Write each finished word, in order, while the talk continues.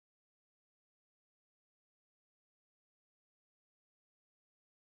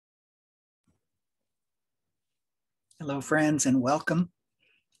Hello, friends, and welcome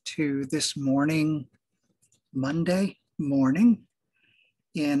to this Monday morning,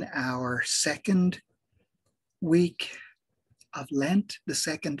 in our second week of Lent, the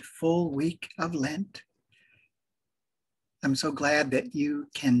second full week of Lent. I'm so glad that you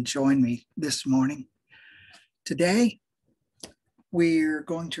can join me this morning. Today, we're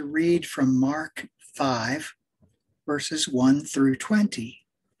going to read from Mark 5, verses 1 through 20.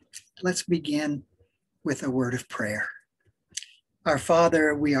 Let's begin with a word of prayer. Our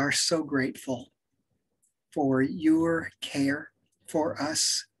Father, we are so grateful for your care for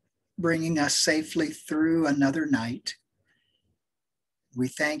us, bringing us safely through another night. We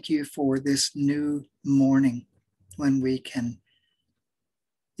thank you for this new morning when we can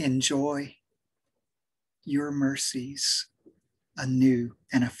enjoy your mercies anew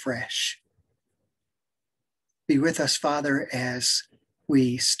and afresh. Be with us, Father, as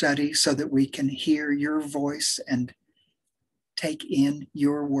we study so that we can hear your voice and take in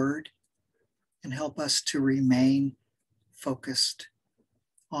your word, and help us to remain focused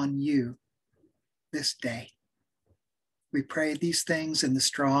on you this day. We pray these things in the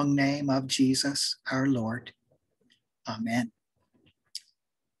strong name of Jesus, our Lord. Amen.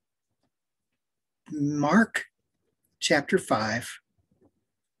 Mark chapter 5,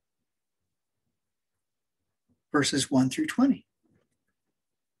 verses 1 through 20.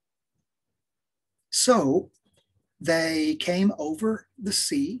 So they came over the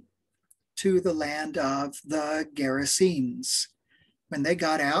sea to the land of the Gerasenes. When they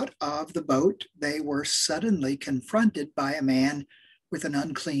got out of the boat, they were suddenly confronted by a man with an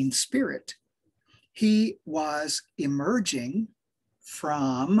unclean spirit. He was emerging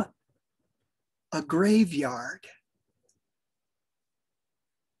from a graveyard.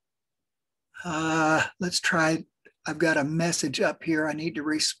 Let's try. I've got a message up here I need to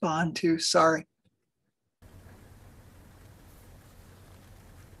respond to. Sorry.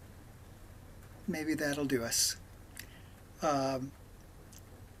 Maybe that'll do us.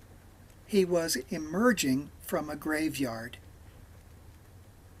 He was emerging from a graveyard,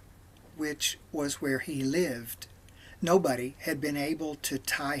 which was where he lived. Nobody had been able to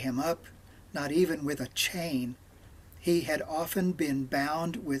tie him up, not even with a chain. He had often been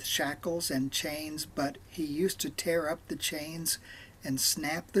bound with shackles and chains, but he used to tear up the chains and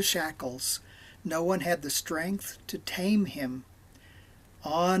snap the shackles. No one had the strength to tame him.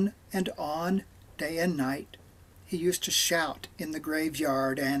 On and on, day and night, he used to shout in the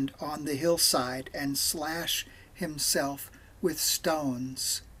graveyard and on the hillside and slash himself with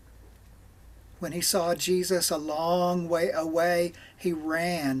stones. When he saw Jesus a long way away, he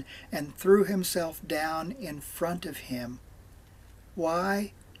ran and threw himself down in front of him.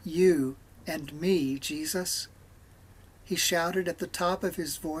 "Why you and me, Jesus?" he shouted at the top of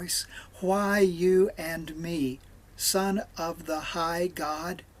his voice. "Why you and me, Son of the high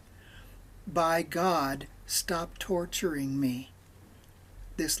God? By God, stop torturing me."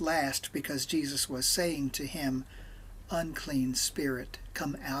 This last because Jesus was saying to him, "Unclean spirit,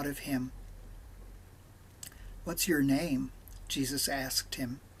 come out of him." "What's your name?" Jesus asked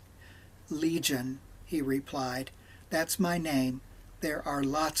him. "Legion," he replied. "That's my name. There are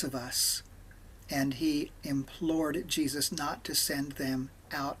lots of us." And he implored Jesus not to send them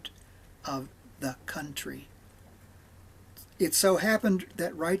out of the country. It so happened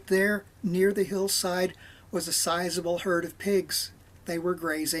that right there, near the hillside, was a sizable herd of pigs. They were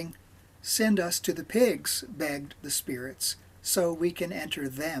grazing. "Send us to the pigs," begged the spirits, "so we can enter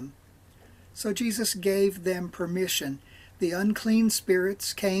them." So Jesus gave them permission. The unclean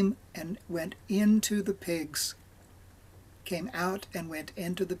spirits came and went into the pigs. Came out and went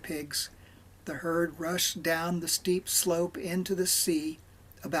into the pigs. The herd rushed down the steep slope into the sea,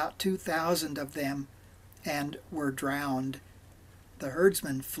 about 2,000 of them, and were drowned. The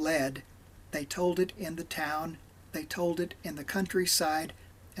herdsmen fled. They told it in the town. They told it in the countryside,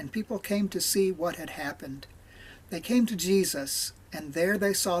 and people came to see what had happened. They came to Jesus, and there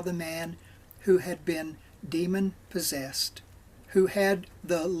they saw the man who had been demon-possessed, who had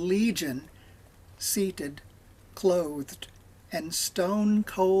the legion, seated, clothed, and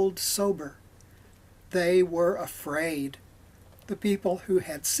stone-cold sober. They were afraid. The people who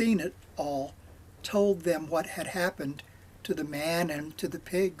had seen it all told them what had happened to the man and to the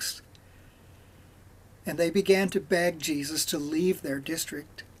pigs. And they began to beg Jesus to leave their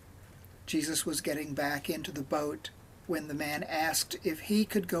district. Jesus was getting back into the boat when the man asked if he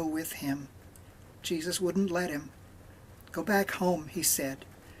could go with him. Jesus wouldn't let him. "Go back home," he said.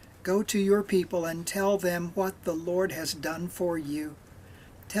 "Go to your people and tell them what the Lord has done for you.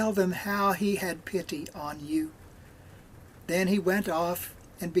 Tell them how he had pity on you." Then he went off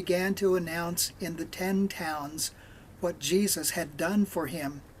and began to announce in the 10 towns what Jesus had done for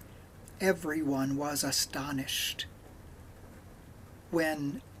him, everyone was astonished.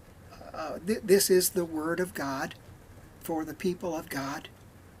 When this is the Word of God for the people of God,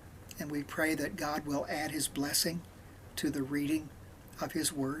 and we pray that God will add His blessing to the reading of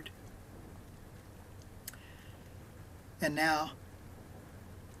His Word. And now,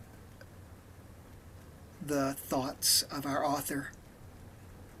 the thoughts of our author.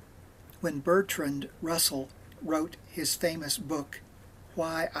 When Bertrand Russell wrote his famous book,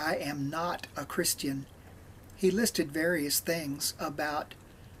 Why I Am Not a Christian, he listed various things about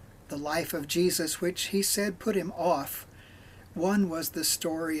the life of Jesus which he said put him off. One was the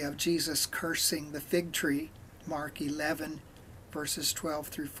story of Jesus cursing the fig tree, Mark 11, verses 12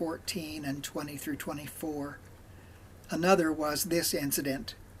 through 14 and 20 through 24. Another was this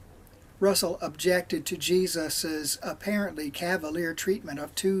incident. Russell objected to Jesus' apparently cavalier treatment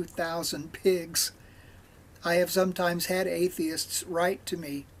of 2,000 pigs. I have sometimes had atheists write to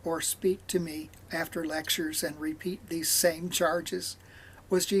me or speak to me after lectures and repeat these same charges.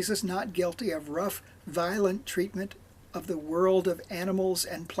 Was Jesus not guilty of rough, violent treatment of the world of animals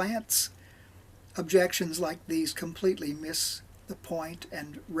and plants? Objections like these completely miss the point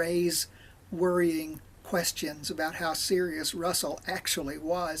and raise worrying questions about how serious Russell actually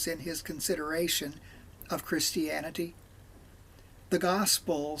was in his consideration of Christianity. The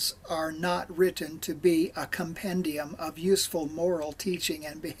Gospels are not written to be a compendium of useful moral teaching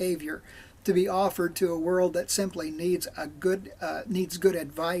and behavior to be offered to a world that simply needs good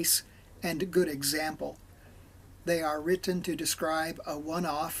advice and good example. They are written to describe a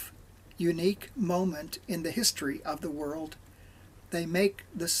one-off, unique moment in the history of the world. They make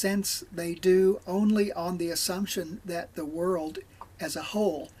the sense they do only on the assumption that the world as a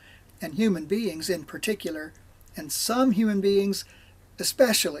whole, and human beings in particular, and some human beings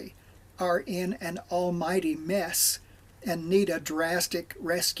especially, are in an almighty mess and need a drastic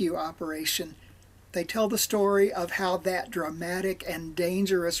rescue operation. They tell the story of how that dramatic and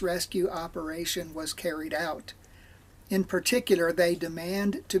dangerous rescue operation was carried out. In particular, they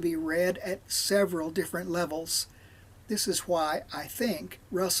demand to be read at several different levels. This is why I think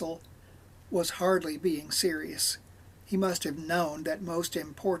Russell was hardly being serious. He must have known that most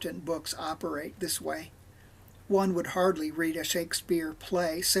important books operate this way. One would hardly read a Shakespeare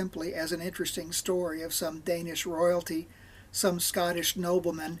play simply as an interesting story of some Danish royalty, some Scottish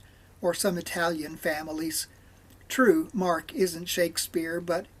nobleman, or some Italian families. True, Mark isn't Shakespeare,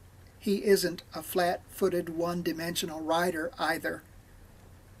 but he isn't a flat-footed, one-dimensional writer either.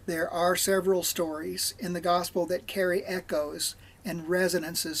 There are several stories in the Gospel that carry echoes and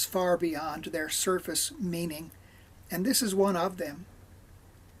resonances far beyond their surface meaning, and this is one of them.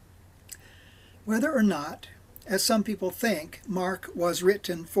 Whether or not, as some people think, Mark was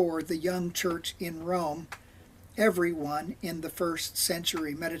written for the young church in Rome, everyone in the first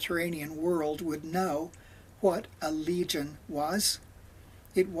century Mediterranean world would know what a legion was.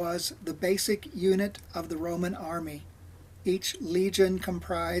 It was the basic unit of the Roman army. Each legion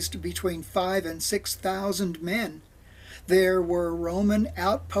comprised between 5,000 and 6,000 men. There were Roman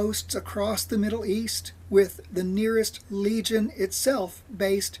outposts across the Middle East, with the nearest legion itself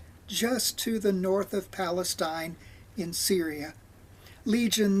based just to the north of Palestine in Syria.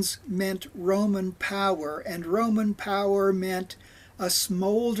 Legions meant Roman power, and Roman power meant a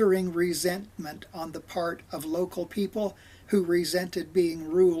smoldering resentment on the part of local people who resented being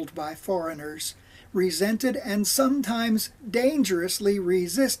ruled by foreigners, resented and sometimes dangerously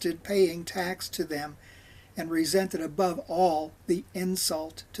resisted paying tax to them, and resented above all the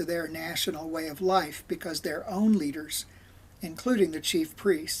insult to their national way of life because their own leaders, including the chief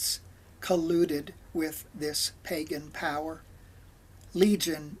priests, colluded with this pagan power.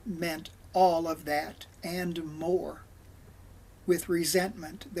 Legion meant all of that and more. With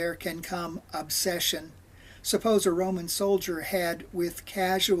resentment there can come obsession. Suppose a Roman soldier had, with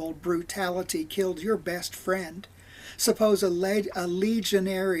casual brutality, killed your best friend. Suppose a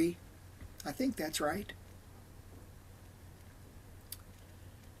legionary, I think that's right.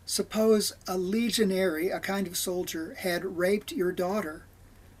 Suppose a legionary, a kind of soldier, had raped your daughter.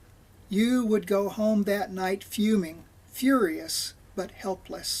 You would go home that night fuming, furious, but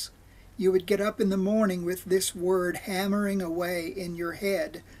helpless. You would get up in the morning with this word hammering away in your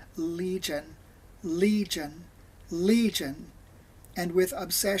head, legion. Legion, legion, and with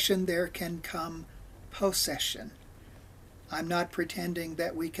obsession there can come possession. I'm not pretending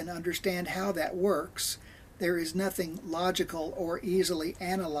that we can understand how that works. There is nothing logical or easily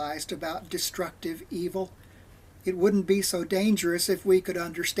analyzed about destructive evil. It wouldn't be so dangerous if we could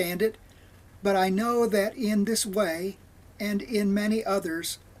understand it, but I know that in this way, and in many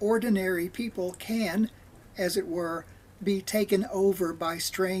others, ordinary people can as it were, be taken over by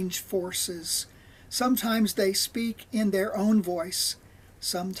strange forces. Sometimes they speak in their own voice.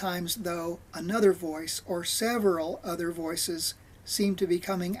 Sometimes, though, another voice or several other voices seem to be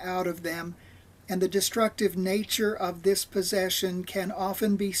coming out of them, and the destructive nature of this possession can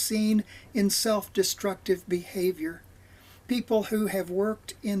often be seen in self-destructive behavior. People who have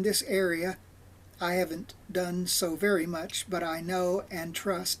worked in this area, I haven't done so very much, but I know and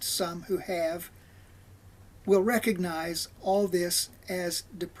trust some who have, will recognize all this as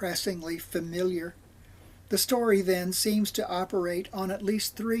depressingly familiar. The story then seems to operate on at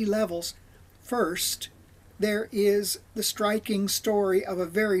least three levels. First, there is the striking story of a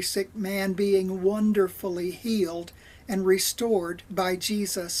very sick man being wonderfully healed and restored by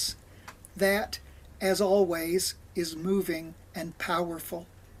Jesus. That, as always, is moving and powerful.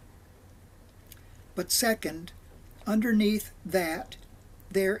 But second, underneath that,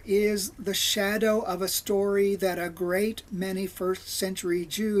 there is the shadow of a story that a great many first-century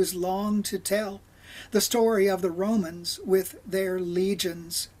Jews longed to tell. The story of the Romans with their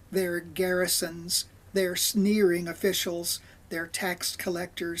legions, their garrisons, their sneering officials, their tax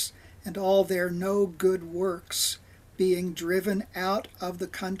collectors, and all their no good works being driven out of the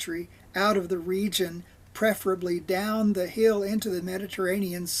country, out of the region, preferably down the hill into the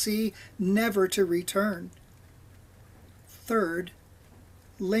Mediterranean Sea, never to return. Third,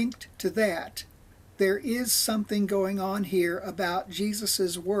 linked to that, there is something going on here about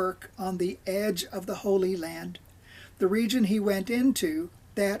Jesus' work on the edge of the Holy Land. The region he went into,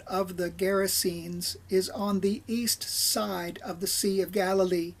 that of the Gerasenes, is on the east side of the Sea of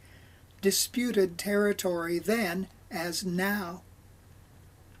Galilee, disputed territory then as now.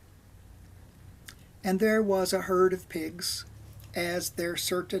 And there was a herd of pigs, as there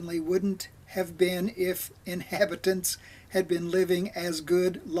certainly wouldn't have been if inhabitants had been living as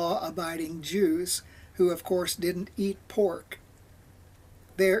good law-abiding Jews, who of course didn't eat pork.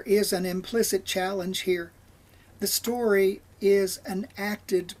 There is an implicit challenge here. The story is an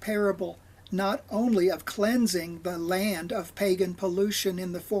acted parable, not only of cleansing the land of pagan pollution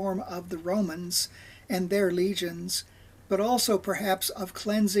in the form of the Romans and their legions, but also perhaps of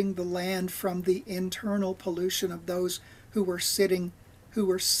cleansing the land from the internal pollution of those who were sitting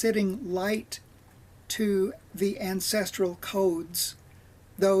light to the ancestral codes,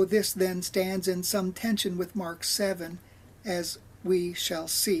 though this then stands in some tension with Mark 7, as we shall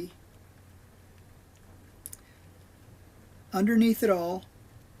see. Underneath it all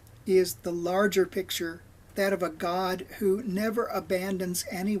is the larger picture, that of a God who never abandons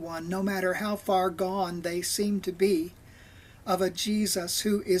anyone, no matter how far gone they seem to be, of a Jesus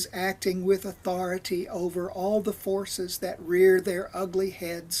who is acting with authority over all the forces that rear their ugly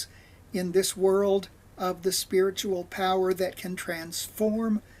heads in this world of the spiritual power that can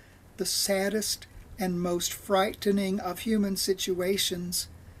transform the saddest and most frightening of human situations.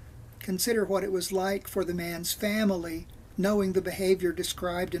 Consider what it was like for the man's family, knowing the behavior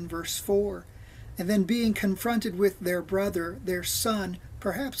described in verse 4, and then being confronted with their brother, their son,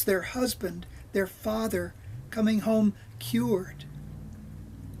 perhaps their husband, their father, coming home cured.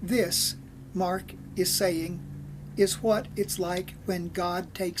 This, Mark is saying, is what it's like when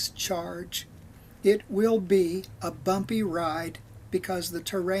God takes charge. It will be a bumpy ride because the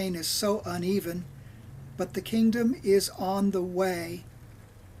terrain is so uneven, but the kingdom is on the way.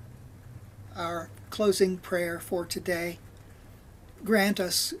 Our closing prayer for today. Grant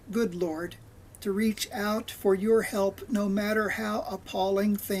us, good Lord, to reach out for your help no matter how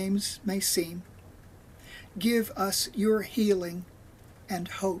appalling things may seem. Give us your healing and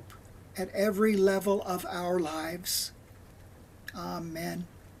hope at every level of our lives. Amen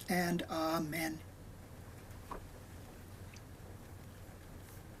and amen.